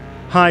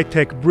 High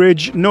Tech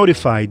Bridge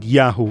notified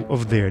Yahoo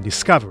of their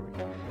discovery.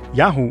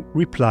 Yahoo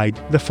replied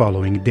the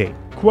following day,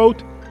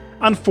 quote,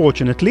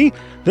 "Unfortunately,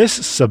 this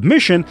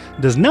submission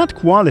does not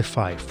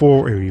qualify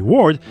for a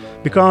reward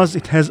because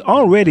it has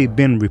already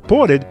been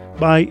reported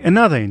by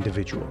another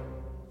individual.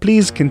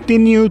 Please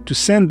continue to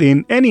send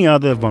in any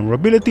other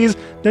vulnerabilities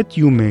that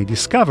you may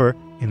discover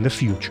in the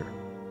future."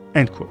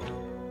 End quote.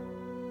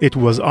 It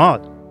was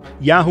odd.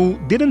 Yahoo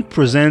didn't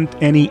present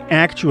any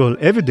actual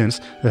evidence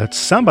that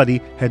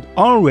somebody had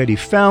already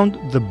found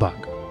the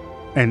bug.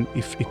 And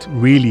if it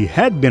really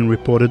had been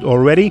reported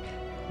already,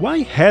 why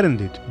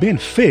hadn't it been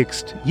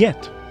fixed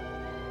yet?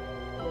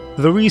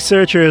 The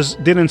researchers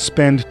didn't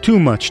spend too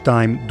much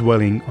time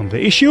dwelling on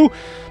the issue,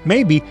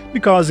 maybe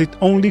because it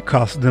only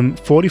cost them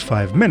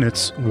 45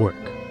 minutes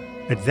work.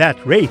 At that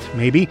rate,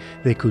 maybe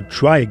they could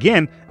try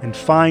again and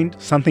find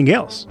something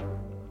else.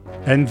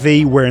 And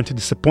they weren't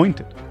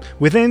disappointed.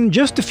 Within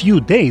just a few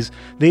days,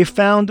 they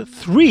found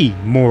 3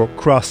 more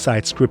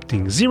cross-site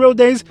scripting 0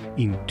 days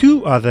in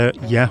 2 other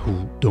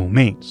Yahoo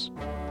domains.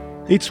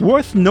 It's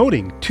worth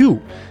noting,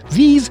 too,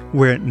 these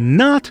were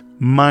not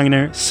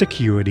minor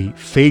security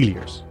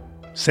failures.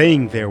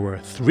 Saying there were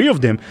 3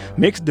 of them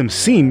makes them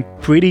seem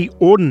pretty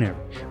ordinary,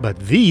 but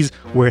these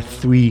were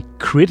 3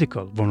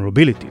 critical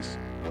vulnerabilities.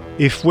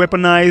 If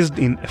weaponized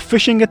in a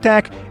phishing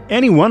attack,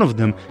 any one of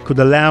them could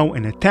allow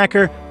an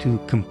attacker to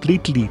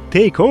completely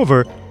take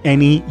over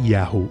any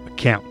Yahoo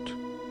account.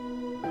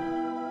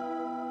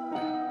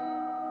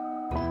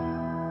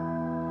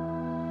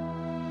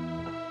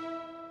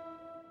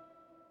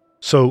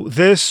 So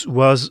this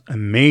was a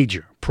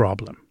major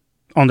problem.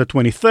 On the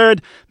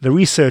 23rd, the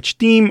research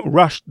team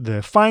rushed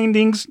the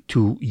findings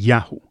to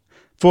Yahoo.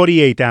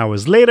 48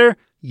 hours later,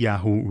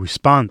 Yahoo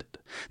responded.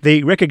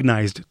 They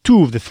recognized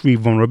 2 of the 3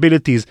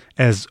 vulnerabilities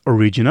as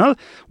original,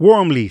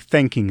 warmly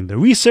thanking the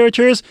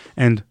researchers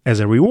and, as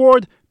a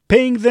reward,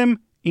 paying them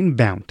in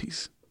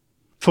bounties.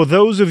 For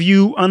those of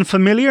you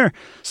unfamiliar,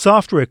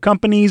 software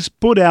companies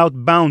put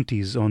out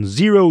bounties on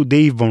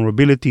zero-day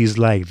vulnerabilities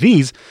like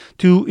these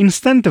to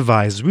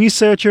incentivize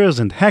researchers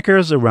and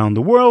hackers around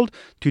the world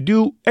to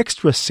do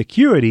extra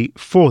security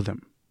for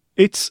them.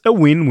 It's a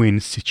win-win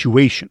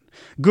situation.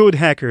 Good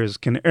hackers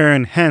can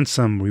earn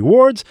handsome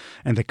rewards,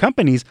 and the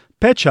companies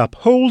patch up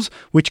holes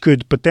which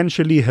could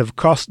potentially have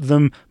cost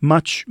them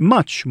much,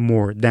 much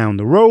more down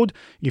the road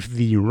if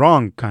the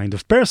wrong kind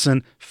of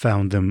person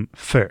found them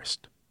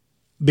first.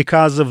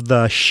 Because of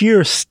the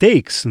sheer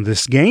stakes in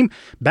this game,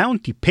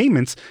 bounty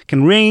payments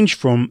can range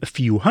from a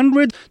few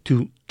hundred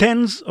to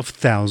tens of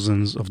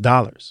thousands of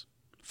dollars.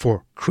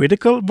 For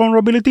critical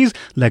vulnerabilities,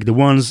 like the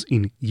ones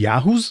in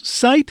Yahoo's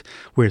site,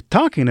 we're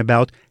talking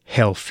about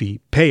healthy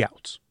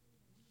payouts.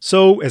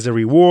 So, as a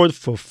reward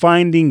for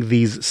finding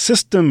these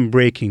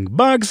system-breaking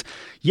bugs,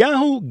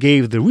 Yahoo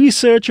gave the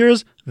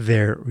researchers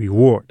their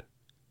reward: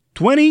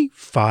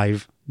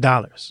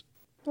 $25.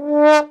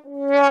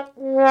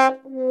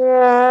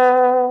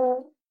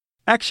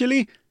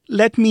 Actually,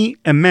 let me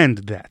amend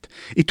that.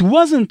 It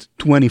wasn't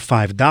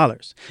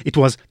 $25. It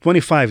was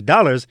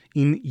 $25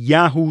 in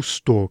Yahoo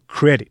Store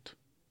credit,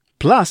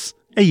 plus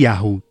a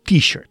Yahoo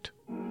t-shirt.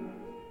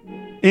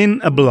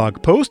 In a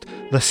blog post,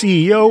 the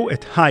CEO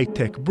at High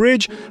Tech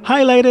Bridge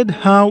highlighted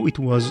how it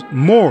was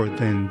more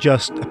than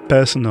just a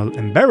personal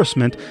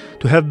embarrassment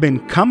to have been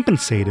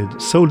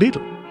compensated so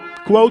little.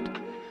 Quote,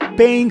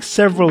 "Paying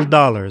several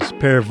dollars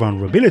per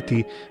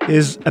vulnerability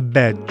is a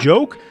bad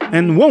joke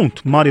and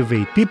won't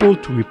motivate people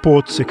to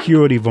report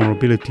security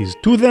vulnerabilities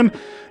to them,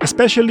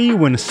 especially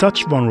when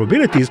such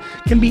vulnerabilities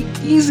can be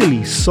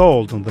easily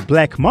sold on the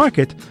black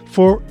market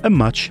for a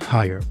much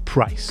higher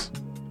price."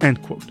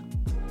 End quote.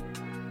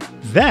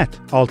 That,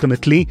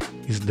 ultimately,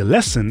 is the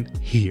lesson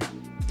here.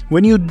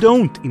 When you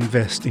don't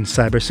invest in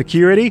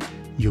cybersecurity,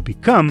 you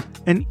become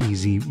an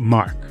easy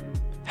mark.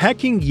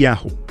 Hacking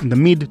Yahoo in the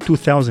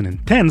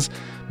mid-2010s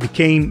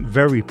became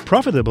very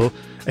profitable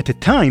at a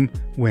time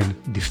when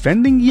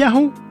defending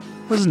Yahoo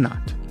was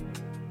not.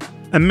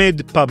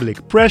 Amid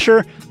public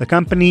pressure, the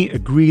company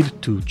agreed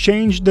to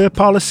change the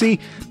policy,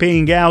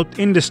 paying out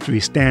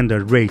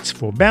industry-standard rates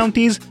for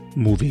bounties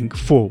moving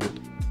forward.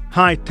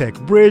 High Tech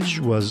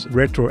Bridge was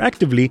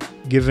retroactively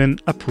given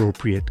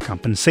appropriate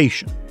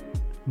compensation.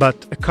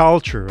 But a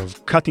culture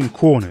of cutting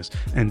corners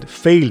and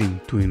failing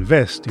to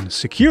invest in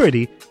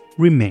security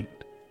remained.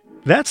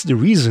 That's the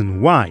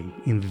reason why,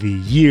 in the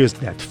years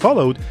that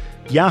followed,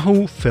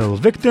 Yahoo fell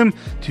victim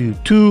to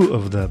two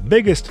of the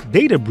biggest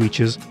data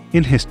breaches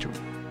in history.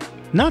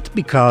 Not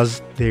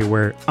because they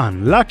were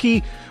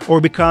unlucky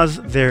or because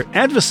their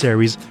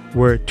adversaries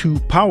were too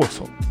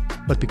powerful,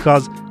 but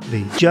because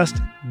they just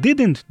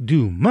didn't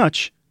do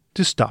much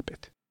to stop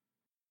it.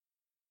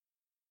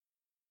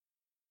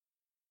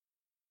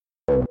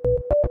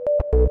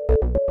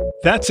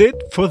 That's it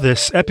for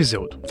this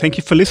episode. Thank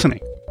you for listening.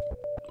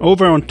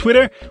 Over on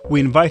Twitter, we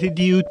invited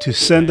you to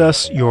send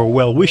us your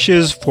well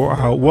wishes for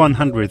our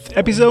 100th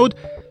episode,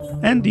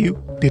 and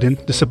you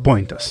didn't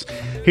disappoint us.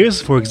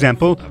 Here's, for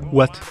example,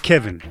 what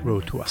Kevin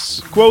wrote to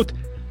us. Quote,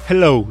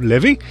 "Hello,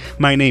 Levi.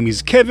 My name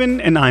is Kevin,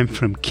 and I'm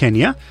from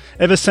Kenya.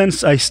 Ever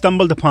since I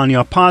stumbled upon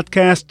your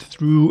podcast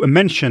through a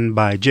mention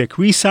by Jack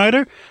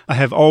Rhysider, I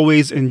have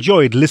always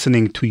enjoyed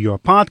listening to your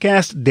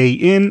podcast day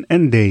in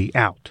and day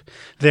out.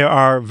 There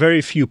are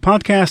very few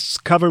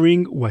podcasts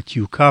covering what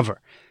you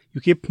cover.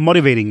 You keep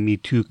motivating me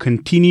to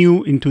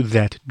continue into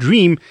that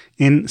dream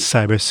in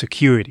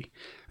cybersecurity.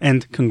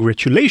 And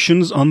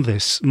congratulations on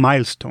this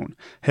milestone.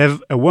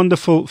 Have a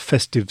wonderful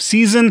festive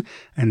season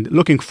and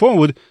looking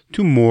forward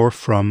to more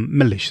from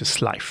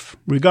Malicious Life.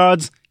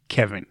 Regards,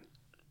 Kevin."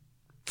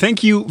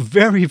 Thank you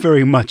very,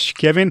 very much,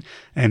 Kevin,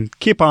 and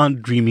keep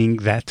on dreaming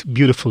that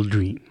beautiful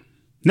dream.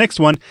 Next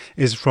one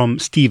is from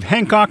Steve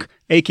Hancock,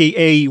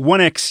 aka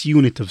 1X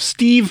Unit of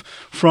Steve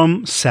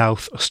from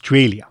South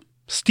Australia.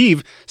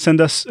 Steve sent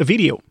us a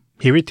video.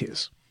 Here it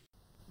is.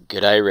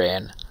 G'day,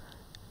 Ran.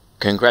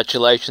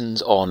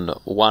 Congratulations on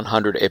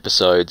 100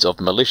 episodes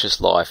of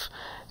Malicious Life,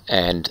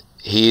 and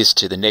here's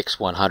to the next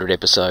 100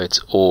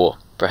 episodes, or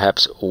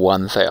perhaps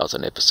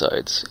 1,000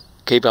 episodes.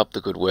 Keep up the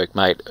good work,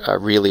 mate.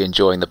 Really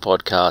enjoying the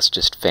podcast.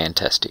 Just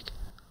fantastic.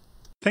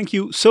 Thank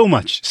you so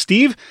much,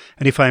 Steve.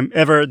 And if I'm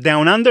ever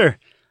down under,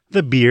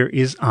 the beer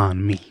is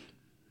on me.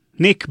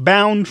 Nick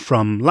Bound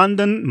from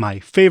London, my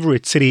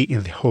favorite city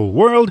in the whole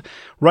world,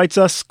 writes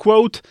us,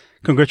 quote,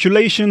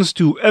 "Congratulations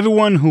to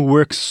everyone who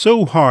works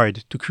so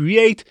hard to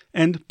create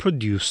and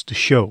produce the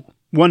show.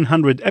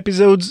 100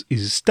 episodes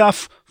is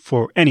tough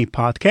for any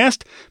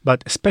podcast,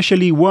 but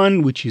especially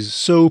one which is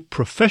so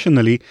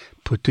professionally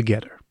put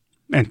together."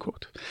 End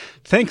quote.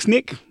 Thanks,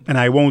 Nick. And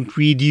I won't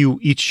read you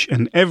each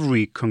and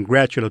every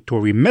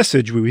congratulatory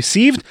message we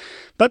received,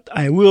 but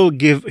I will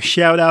give a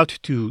shout out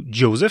to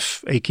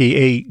Joseph,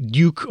 aka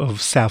Duke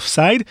of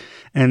Southside,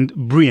 and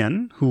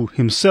Brian, who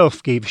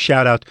himself gave a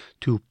shout out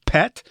to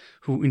Pat,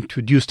 who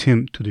introduced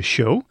him to the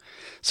show.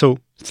 So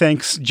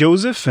thanks,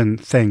 Joseph, and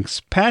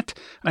thanks, Pat.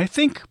 I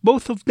think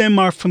both of them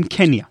are from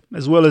Kenya,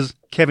 as well as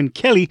Kevin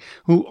Kelly,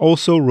 who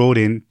also wrote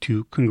in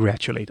to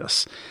congratulate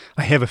us.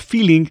 I have a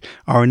feeling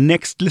our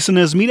next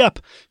listeners' meetup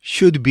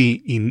should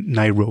be in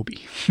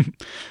Nairobi.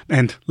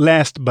 And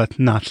last but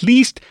not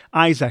least,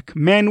 Isaac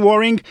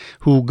Manwaring,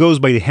 who goes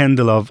by the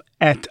handle of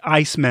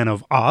 @Iceman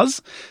of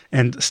Oz,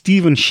 and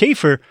Stephen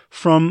Schaefer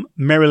from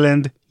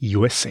Maryland,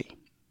 USA.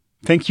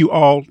 Thank you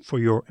all for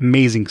your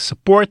amazing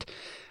support.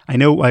 I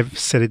know I've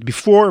said it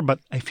before, but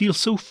I feel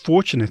so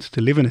fortunate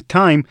to live in a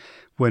time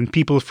when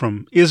people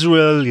from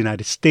Israel,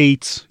 United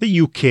States, the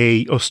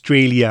UK,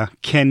 Australia,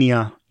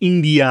 Kenya,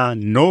 India,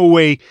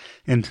 Norway,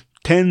 and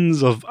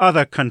tens of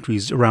other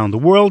countries around the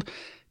world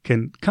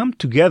can come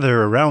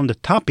together around a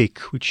topic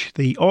which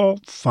they all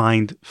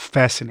find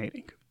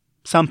fascinating.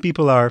 Some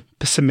people are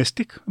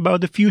pessimistic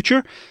about the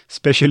future,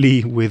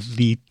 especially with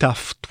the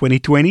tough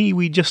 2020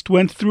 we just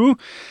went through,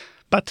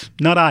 but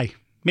not I.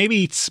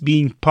 Maybe it's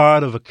being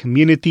part of a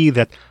community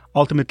that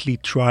ultimately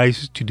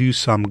tries to do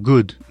some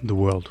good in the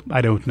world.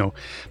 I don't know.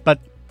 But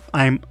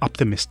I'm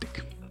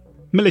optimistic.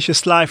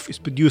 Malicious Life is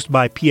produced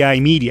by PI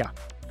Media.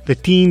 The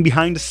team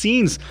behind the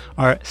scenes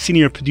are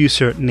senior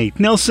producer Nate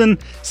Nelson,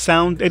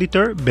 sound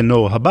editor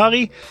Benor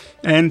Habari,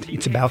 and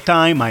it's about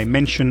time I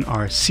mention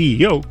our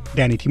CEO,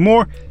 Danny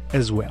Timor,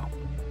 as well.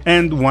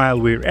 And while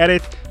we're at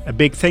it, a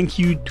big thank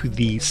you to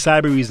the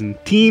Cybereason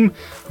team,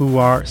 who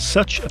are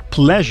such a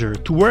pleasure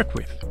to work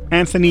with.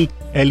 Anthony,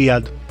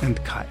 Eliad,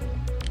 and Kyle.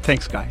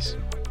 Thanks, guys.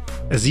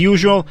 As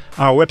usual,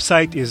 our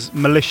website is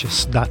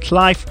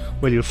malicious.life,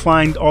 where you'll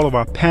find all of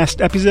our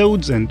past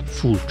episodes and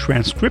full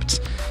transcripts.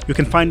 You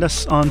can find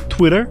us on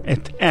Twitter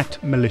at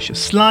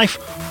maliciouslife,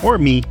 or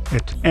me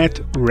at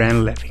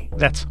ranlevi.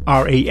 That's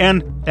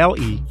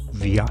RANLEVI.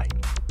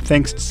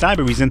 Thanks to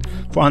Cybereason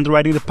for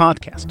underwriting the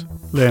podcast.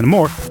 Learn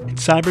more at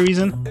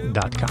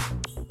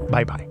cybereason.com.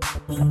 Bye-bye.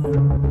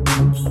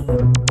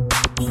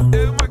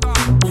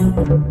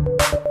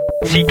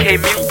 CK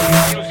Music.